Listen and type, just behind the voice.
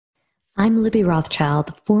I'm Libby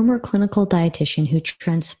Rothschild, former clinical dietitian who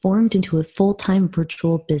transformed into a full-time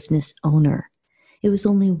virtual business owner. It was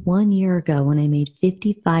only 1 year ago when I made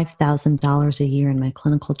 $55,000 a year in my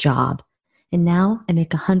clinical job, and now I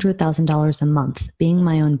make $100,000 a month being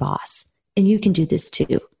my own boss. And you can do this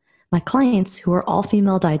too. My clients, who are all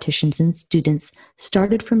female dietitians and students,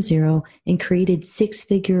 started from zero and created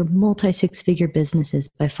six-figure, multi-six-figure businesses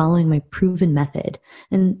by following my proven method,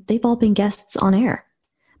 and they've all been guests on air.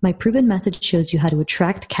 My proven method shows you how to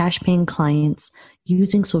attract cash-paying clients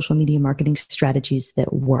using social media marketing strategies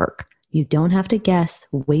that work. You don't have to guess,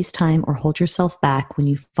 waste time, or hold yourself back when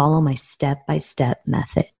you follow my step-by-step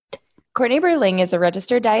method. Cortney Berling is a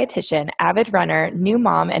registered dietitian, avid runner, new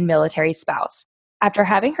mom, and military spouse. After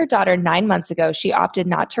having her daughter 9 months ago, she opted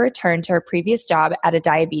not to return to her previous job at a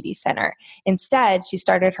diabetes center. Instead, she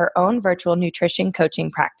started her own virtual nutrition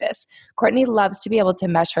coaching practice. Cortney loves to be able to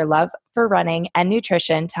mesh her love for running and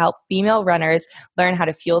nutrition to help female runners learn how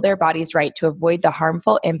to fuel their bodies right to avoid the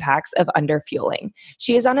harmful impacts of underfueling.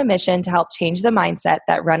 She is on a mission to help change the mindset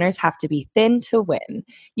that runners have to be thin to win.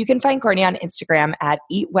 You can find Cortney on Instagram at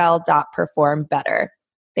eatwell.performbetter.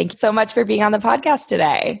 Thank you so much for being on the podcast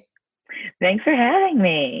today. Thanks for having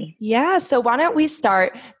me. Yeah. So why don't we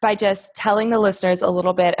start by just telling the listeners a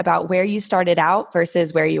little bit about where you started out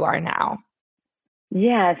versus where you are now?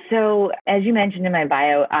 Yeah. So as you mentioned in my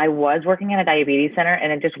bio, I was working at a diabetes center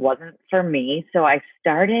and it just wasn't for me. So I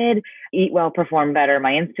started Eat Well, Perform Better,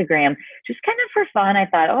 my Instagram, just kind of for fun. I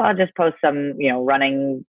thought, I'll just post some,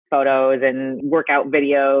 running photos and workout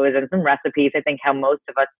videos and some recipes. I think how most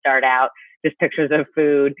of us start out, just pictures of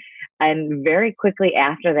food. And very quickly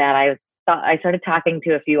after that, I started talking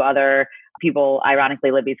to a few other people,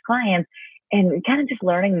 ironically, Libby's clients, and kind of just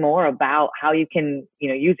learning more about how you can,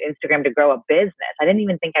 use Instagram to grow a business. I didn't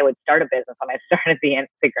even think I would start a business when I started the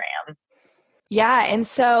Instagram. Yeah. And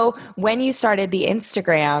so when you started the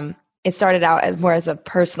Instagram, it started out as more as a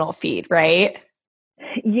personal feed, right?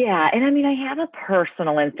 Yeah. And I have a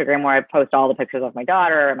personal Instagram where I post all the pictures of my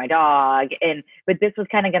daughter and my dog. But this was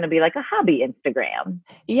kind of going to be like a hobby Instagram.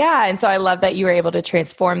 Yeah. And so I love that you were able to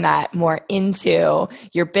transform that more into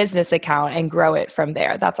your business account and grow it from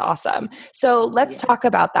there. That's awesome. So let's talk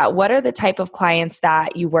about that. What are the type of clients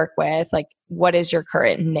that you work with? Like, what is your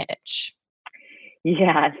current niche?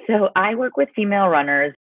 Yeah. So I work with female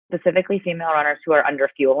runners, specifically female runners who are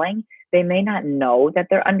underfueling. They may not know that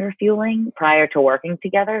they're underfueling prior to working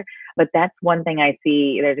together, but that's one thing I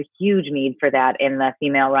see. There's a huge need for that in the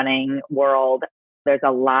female running world. There's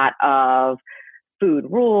a lot of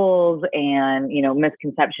food rules and,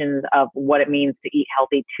 misconceptions of what it means to eat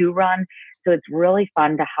healthy to run. So it's really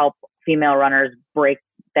fun to help female runners break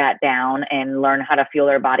that down and learn how to fuel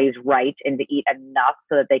their bodies right and to eat enough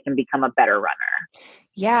so that they can become a better runner.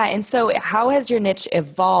 Yeah. And so how has your niche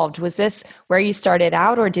evolved? Was this where you started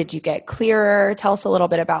out or did you get clearer? Tell us a little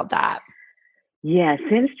bit about that. Yeah.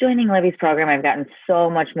 Since joining Libby's program, I've gotten so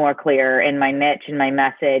much more clear in my niche and my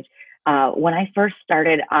message. When I first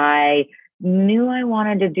started, I knew I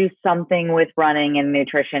wanted to do something with running and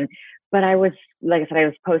nutrition, but I was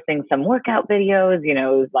posting some workout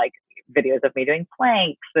videos, like videos of me doing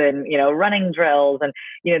planks and, running drills and,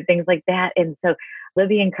 things like that. And so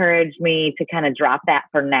Libby encouraged me to kind of drop that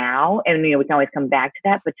for now. And, we can always come back to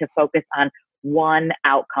that, but to focus on one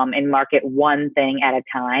outcome and market one thing at a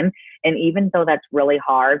time. And even though that's really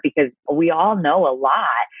hard because we all know a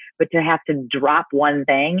lot, but to have to drop one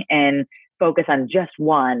thing and focus on just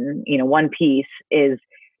one piece is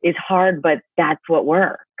hard, but that's what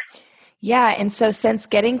works. Yeah. And so since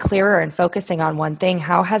getting clearer and focusing on one thing,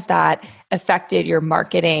 how has that affected your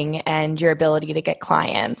marketing and your ability to get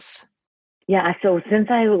clients? Yeah. So since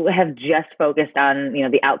I have just focused on,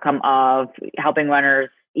 the outcome of helping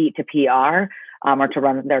runners eat to PR, or to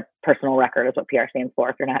run their personal record is what PR stands for,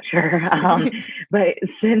 if you're not sure. But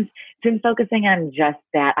since focusing on just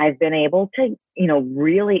that, I've been able to,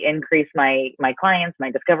 really increase my clients,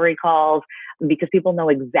 my discovery calls, because people know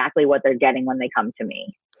exactly what they're getting when they come to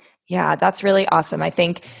me. Yeah, that's really awesome. I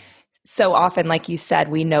think so often, like you said,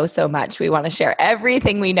 we know so much. We want to share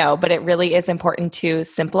everything we know, but it really is important to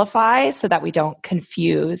simplify so that we don't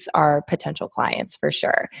confuse our potential clients for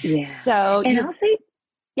sure. Yeah. So I'll say,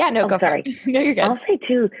 yeah, no, go sorry. for it. No, you're good. I'll say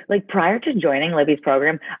too, like prior to joining Libby's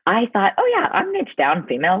program, I thought, I'm niche down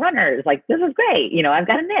female runners. Like, this is great. I've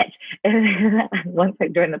got a niche. And once I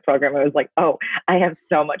joined the program, I was like, I have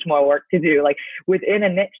so much more work to do. Like within a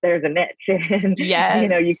niche, there's a niche. And,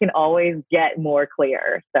 yes. You can always get more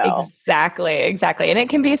clear. So Exactly. And it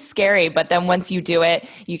can be scary, but then once you do it,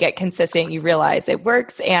 you get consistent, you realize it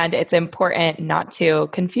works, and it's important not to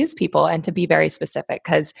confuse people and to be very specific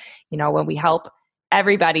because, when we help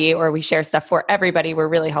everybody or we share stuff for everybody, we're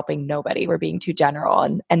really helping nobody. We're being too general,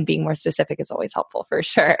 and being more specific is always helpful for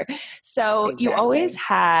sure. So Exactly. you always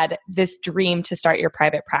had this dream to start your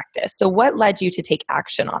private practice. So what led you to take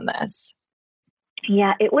action on this?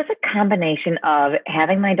 Yeah, it was a combination of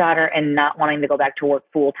having my daughter and not wanting to go back to work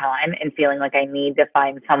full time and feeling like I need to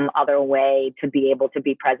find some other way to be able to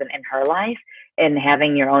be present in her life. And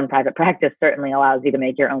having your own private practice certainly allows you to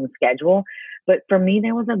make your own schedule. But for me,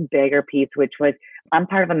 there was a bigger piece, which was I'm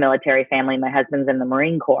part of a military family. My husband's in the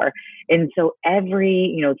Marine Corps. And so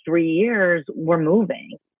every, 3 years, we're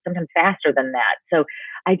moving, sometimes faster than that. So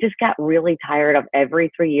I just got really tired of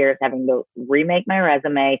every 3 years having to remake my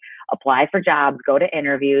resume, apply for jobs, go to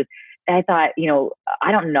interviews. And I thought,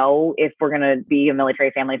 I don't know if we're going to be a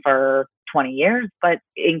military family for 20 years, but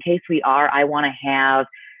in case we are, I want to have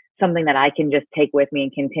something that I can just take with me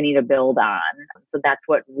and continue to build on. So that's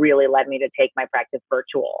what really led me to take my practice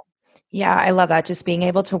virtual. Yeah, I love that. Just being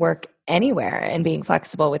able to work anywhere and being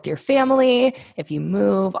flexible with your family, if you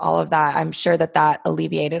move, all of that. I'm sure that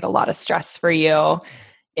alleviated a lot of stress for you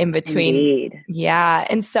in between. Indeed. Yeah.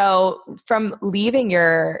 And so from leaving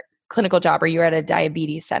your clinical job, or you were at a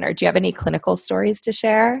diabetes center, do you have any clinical stories to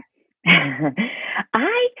share?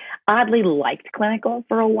 I oddly liked clinical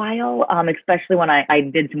for a while, especially when I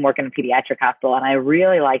did some work in a pediatric hospital, and I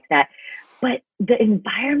really liked that. But the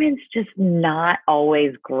environment's just not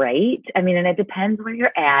always great. I mean, and it depends where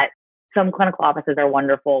you're at. Some clinical offices are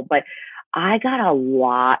wonderful, but I got a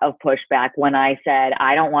lot of pushback when I said,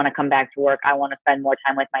 I don't want to come back to work. I want to spend more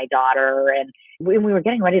time with my daughter. And we were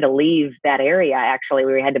getting ready to leave that area, actually,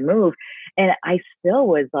 we had to move. And I still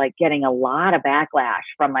was like getting a lot of backlash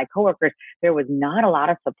from my coworkers. There was not a lot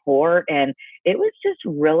of support, and it was just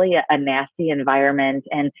really a nasty environment.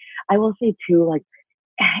 And I will say too,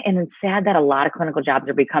 and it's sad that a lot of clinical jobs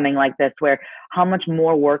are becoming like this, where how much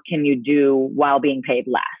more work can you do while being paid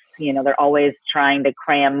less? They're always trying to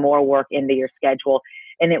cram more work into your schedule.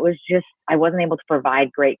 And it was just, I wasn't able to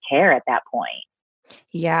provide great care at that point.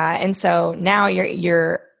 Yeah. And so now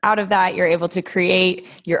you're out of that, you're able to create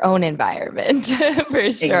your own environment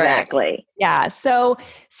for sure. Exactly. Yeah. So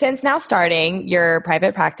since now starting your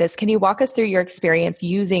private practice, can you walk us through your experience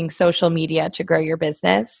using social media to grow your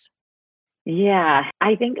business? Yeah,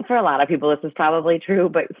 I think for a lot of people, this is probably true,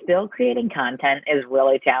 but still creating content is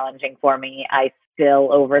really challenging for me. I still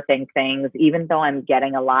overthink things, even though I'm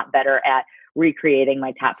getting a lot better at recreating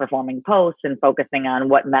my top performing posts and focusing on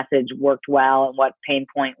what message worked well and what pain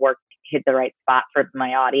point hit the right spot for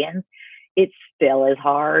my audience. It still is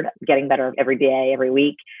hard, getting better every day, every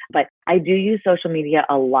week. But I do use social media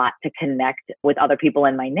a lot to connect with other people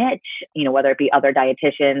in my niche, whether it be other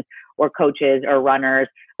dietitians or coaches or runners.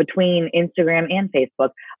 Between Instagram and Facebook,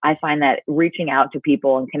 I find that reaching out to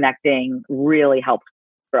people and connecting really helps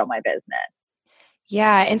grow my business.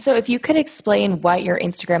 Yeah. And so if you could explain what your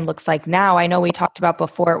Instagram looks like now, I know we talked about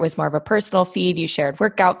before it was more of a personal feed, you shared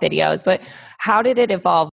workout videos, but how did it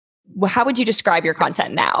evolve? How would you describe your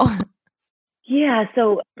content now? Yeah,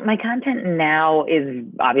 so my content now is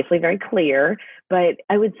obviously very clear, but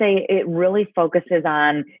I would say it really focuses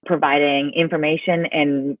on providing information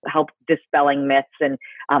and help dispelling myths and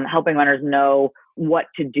helping runners know what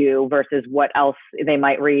to do versus what else they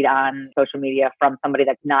might read on social media from somebody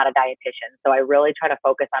that's not a dietitian. So I really try to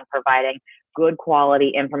focus on providing good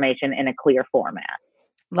quality information in a clear format.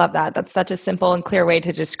 Love that. That's such a simple and clear way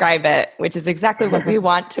to describe it, which is exactly what we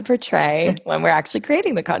want to portray when we're actually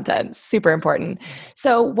creating the content. Super important.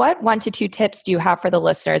 So what 1 to 2 tips do you have for the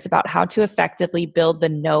listeners about how to effectively build the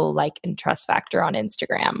know, like, and trust factor on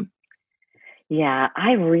Instagram? Yeah,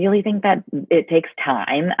 I really think that it takes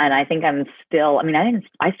time. And I think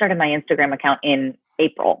I started my Instagram account in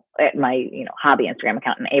April, my hobby Instagram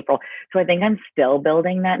account in April. So I think I'm still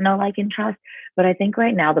building that know, like, and trust. But I think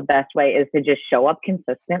right now the best way is to just show up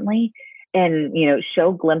consistently and,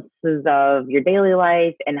 show glimpses of your daily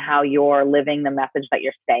life and how you're living the message that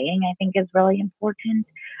you're saying, I think is really important.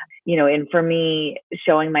 And for me,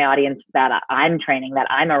 showing my audience that I'm training, that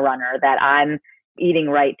I'm a runner, that I'm eating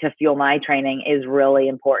right to fuel my training is really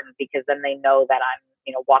important, because then they know that I'm,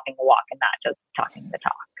 walking the walk and not just talking the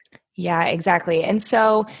talk. Yeah, exactly. And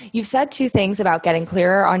so you've said 2 things about getting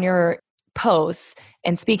clearer on your posts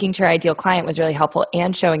and speaking to your ideal client was really helpful,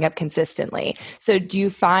 and showing up consistently. So do you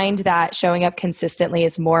find that showing up consistently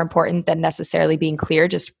is more important than necessarily being clear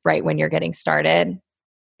just right when you're getting started?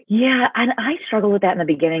 Yeah, and I struggled with that in the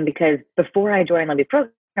beginning, because before I joined Libby's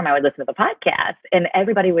program, I would listen to the podcast and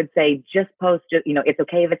everybody would say, just post, it's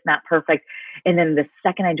okay if it's not perfect. And then the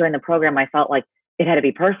second I joined the program, I felt like it had to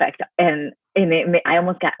be perfect. And I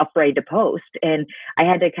almost got afraid to post. And I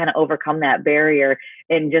had to kind of overcome that barrier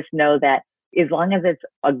and just know that as long as it's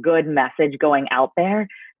a good message going out there,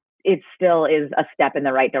 it still is a step in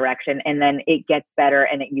the right direction. And then it gets better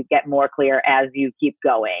and you get more clear as you keep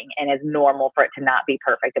going. And it's normal for it to not be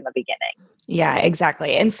perfect in the beginning. Yeah,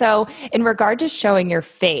 exactly. And so in regard to showing your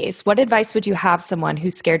face, what advice would you have someone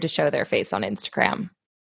who's scared to show their face on Instagram?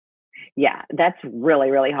 Yeah, that's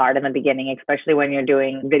really, really hard in the beginning, especially when you're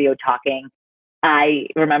doing video talking. I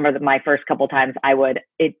remember that my first couple times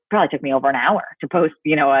it probably took me over an hour to post,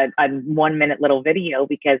 a 1 minute little video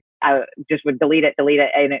because I just would delete it,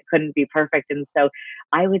 and it couldn't be perfect. And so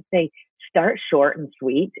I would say start short and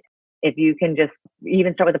sweet. If you can just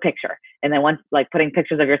even start with a picture, and then once like putting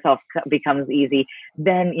pictures of yourself becomes easy,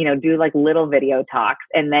 then, do like little video talks,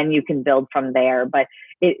 and then you can build from there. But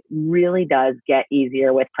it really does get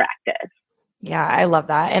easier with practice. Yeah, I love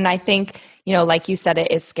that. And I think, like you said,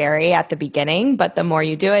 it is scary at the beginning, but the more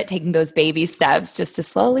you do it, taking those baby steps just to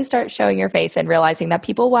slowly start showing your face and realizing that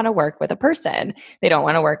people want to work with a person. They don't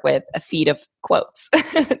want to work with a feed of quotes.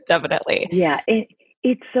 Definitely. Yeah.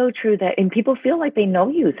 It's so true and people feel like they know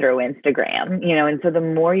you through Instagram, and so the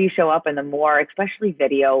more you show up and the more, especially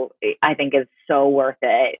video, I think is so worth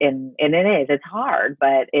it. And it's hard,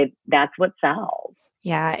 but that's what sells.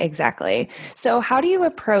 Yeah, exactly. So how do you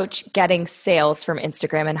approach getting sales from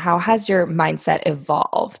Instagram and how has your mindset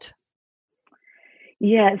evolved?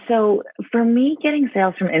 Yeah. So for me, getting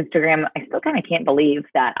sales from Instagram, I still kind of can't believe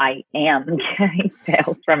that I am getting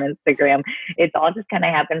sales from Instagram. It's all just kind of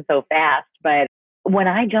happened so fast. But when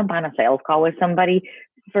I jump on a sales call with somebody,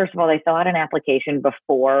 first of all, they fill out an application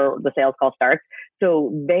before the sales call starts.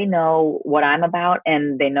 So they know what I'm about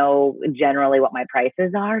and they know generally what my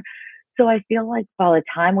prices are. So I feel like by the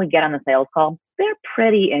time we get on the sales call, they're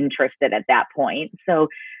pretty interested at that point. So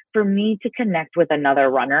for me to connect with another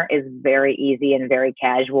runner is very easy and very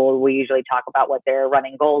casual. We usually talk about what their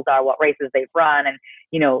running goals are, what races they've run. And,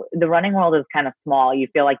 the running world is kind of small. You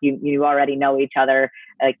feel like you already know each other.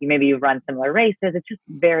 Like maybe you've run similar races. It's just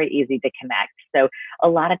very easy to connect. So a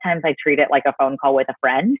lot of times I treat it like a phone call with a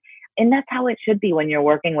friend. And that's how it should be when you're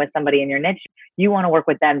working with somebody in your niche. You want to work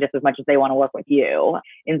with them just as much as they want to work with you.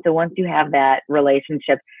 And so once you have that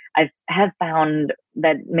relationship, I have found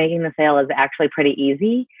that making the sale is actually pretty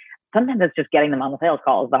easy. Sometimes it's just getting them on the sales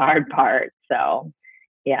call is the hard part. So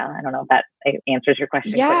yeah, I don't know if that answers your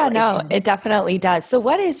question. Yeah, clearly. no, it definitely does. So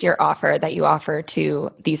what is your offer that you offer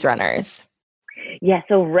to these runners? Yeah.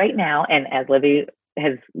 So right now, and as Libby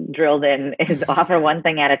has drilled in, is offer one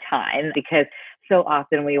thing at a time, because so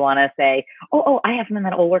often we want to say, oh, I have something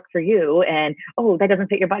that will work for you. And, oh, that doesn't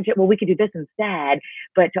fit your budget. Well, we could do this instead.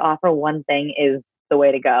 But to offer one thing is the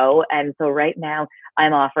way to go. And so right now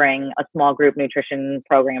I'm offering a small group nutrition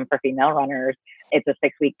program for female runners. It's a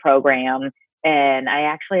 6-week program. And I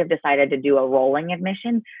actually have decided to do a rolling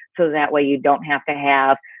admission. So that way you don't have to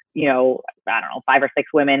have, I don't know, 5 or 6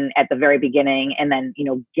 women at the very beginning and then,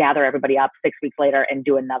 gather everybody up 6 weeks later and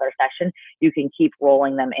do another session. You can keep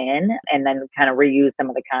rolling them in and then kind of reuse some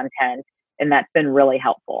of the content. And that's been really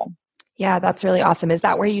helpful. Yeah, that's really awesome. Is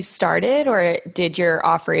that where you started or did your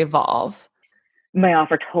offer evolve? My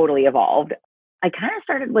offer totally evolved. I kind of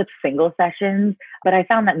started with single sessions, but I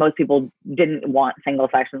found that most people didn't want single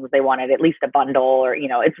sessions. They wanted at least a bundle or,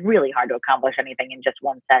 it's really hard to accomplish anything in just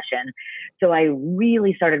one session. So I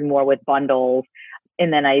really started more with bundles.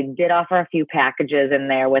 And then I did offer a few packages in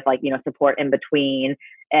there with support in between.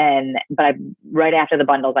 But right after the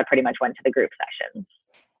bundles, I pretty much went to the group sessions.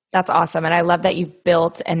 That's awesome. And I love that you've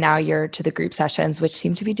built and now you're to the group sessions, which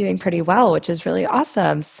seem to be doing pretty well, which is really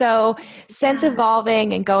awesome. So since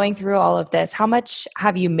evolving and going through all of this, how much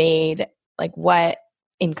have you made, like what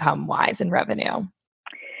income wise in revenue?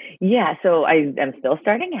 Yeah. So I am still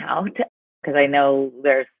starting out because I know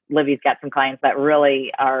Livy's got some clients that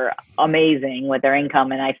really are amazing with their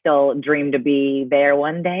income. And I still dream to be there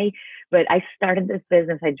one day. But I started this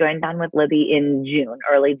business. I joined on with Libby in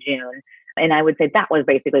early June. And I would say that was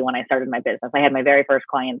basically when I started my business. I had my very first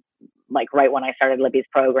client, like right when I started Libby's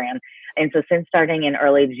program. And so since starting in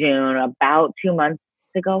early June, about 2 months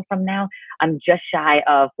ago from now, I'm just shy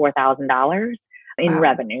of $4,000 in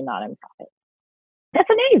revenue, not in profit. That's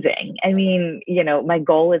amazing. I mean, my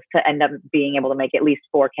goal is to end up being able to make at least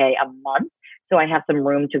 $4K a month. So I have some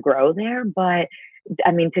room to grow there. But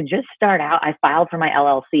I mean, to just start out, I filed for my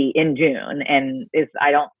LLC in June and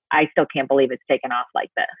I still can't believe it's taken off like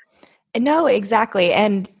this. No, exactly.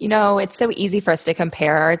 And, it's so easy for us to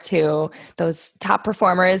compare to those top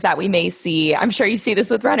performers that we may see. I'm sure you see this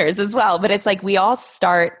with runners as well, but it's like we all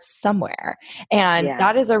start somewhere. And Yeah.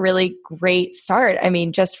 that is a really great start. I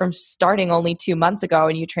mean, just from starting only 2 months ago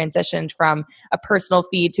and you transitioned from a personal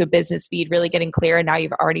feed to a business feed, really getting clear. And now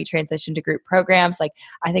you've already transitioned to group programs. Like,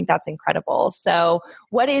 I think that's incredible. So,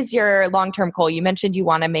 what is your long term goal? You mentioned you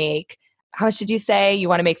want to make, how much did you say? You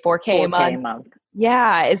want to make 4K a 4K a month? month.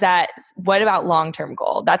 Yeah. What about long-term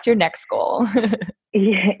goal? That's your next goal.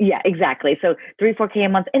 Yeah, exactly. So 4K a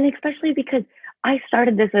month. And especially because I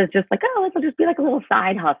started this as just like, oh, this will just be like a little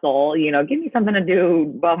side hustle, give me something to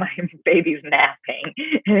do while my baby's napping.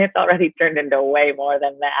 And it's already turned into way more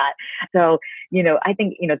than that. So, I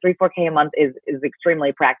think, 4K a month is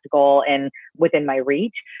extremely practical and within my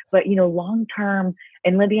reach. But, long term,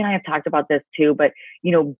 and Libby and I have talked about this too, but,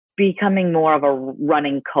 becoming more of a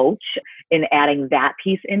running coach and adding that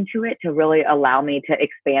piece into it to really allow me to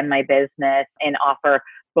expand my business and offer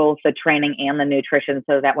both the training and the nutrition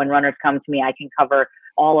so that when runners come to me, I can cover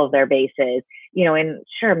all of their bases, and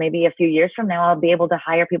sure, maybe a few years from now, I'll be able to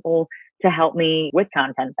hire people to help me with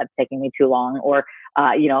content that's taking me too long or,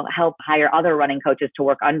 help hire other running coaches to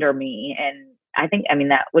work under me.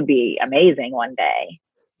 And that would be amazing one day.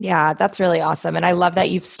 Yeah, that's really awesome. And I love that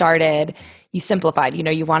you simplified,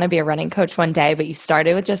 you want to be a running coach one day, but you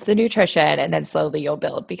started with just the nutrition and then slowly you'll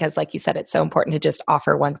build because like you said, it's so important to just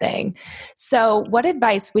offer one thing. So what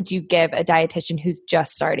advice would you give a dietitian who's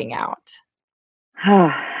just starting out?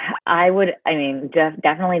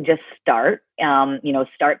 Definitely just start,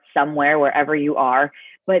 start somewhere, wherever you are.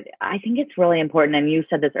 But I think it's really important, and you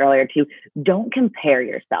said this earlier too, don't compare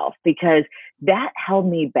yourself because that held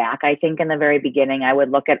me back. I think in the very beginning, I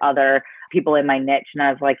would look at other people in my niche and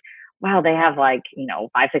I was like, wow, they have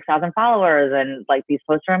 5,000-6,000 followers and like these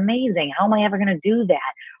posts are amazing. How am I ever going to do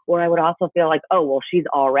that? Or I would also feel like, oh, well, she's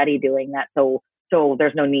already doing that. So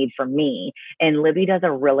there's no need for me. And Libby does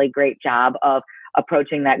a really great job of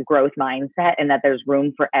approaching that growth mindset and that there's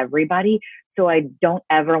room for everybody. So I don't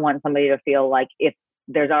ever want somebody to feel like if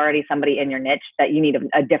there's already somebody in your niche that you need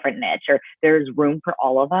a different niche, or there's room for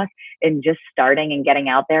all of us. And just starting and getting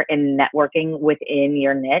out there and networking within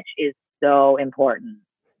your niche is so important.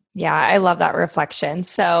 Yeah, I love that reflection.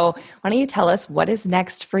 So why don't you tell us what is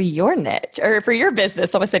next for your niche or for your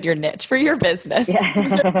business? Almost said your niche, for your business.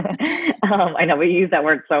 Yeah. I know we use that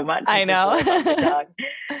word so much. I know.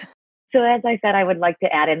 So as I said, I would like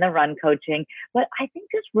to add in the run coaching, but I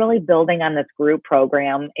think just really building on this group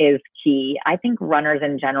program is key. I think runners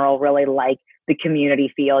in general really like the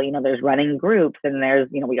community feel. There's running groups and there's,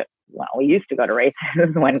 we used to go to races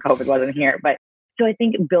when COVID wasn't here, but so I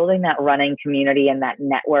think building that running community and that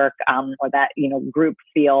network or that, group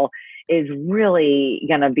feel is really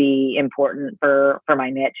going to be important for my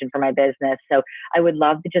niche and for my business. So I would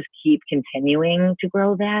love to just keep continuing to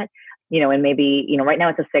grow that. And maybe, right now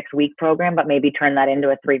it's a 6-week program, but maybe turn that into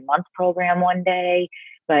a 3-month program one day.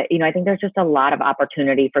 But, I think there's just a lot of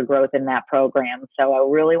opportunity for growth in that program. So I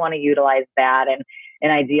really want to utilize that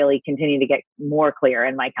and ideally continue to get more clear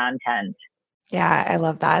in my content. Yeah, I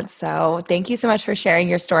love that. So thank you so much for sharing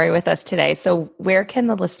your story with us today. So where can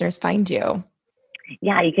the listeners find you?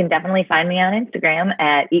 Yeah, you can definitely find me on Instagram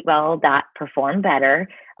at eatwell.performbetter.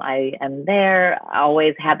 I am there,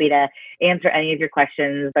 always happy to answer any of your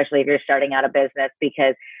questions, especially if you're starting out a business,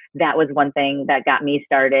 because that was one thing that got me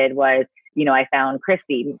started was, I found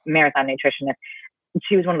Christy, marathon nutritionist.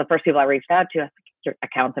 She was one of the first people I reached out to. I was like, your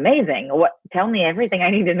account's amazing. Tell me everything I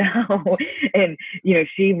need to know. And,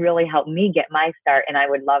 she really helped me get my start. And I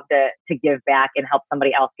would love to give back and help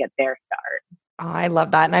somebody else get their start. Oh, I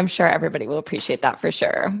love that. And I'm sure everybody will appreciate that for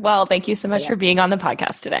sure. Well, thank you so much for being on the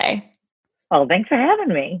podcast today. Well, thanks for having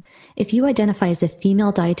me. If you identify as a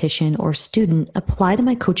female dietitian or student, apply to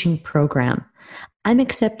my coaching program. I'm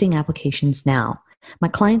accepting applications now. My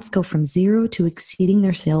clients go from 0 to exceeding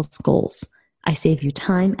their sales goals. I save you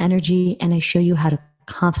time, energy, and I show you how to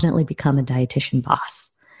confidently become a dietitian boss.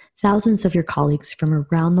 Thousands of your colleagues from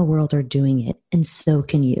around the world are doing it, and so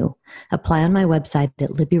can you. Apply on my website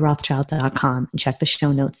at libbyrothschild.com and check the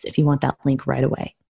show notes if you want that link right away.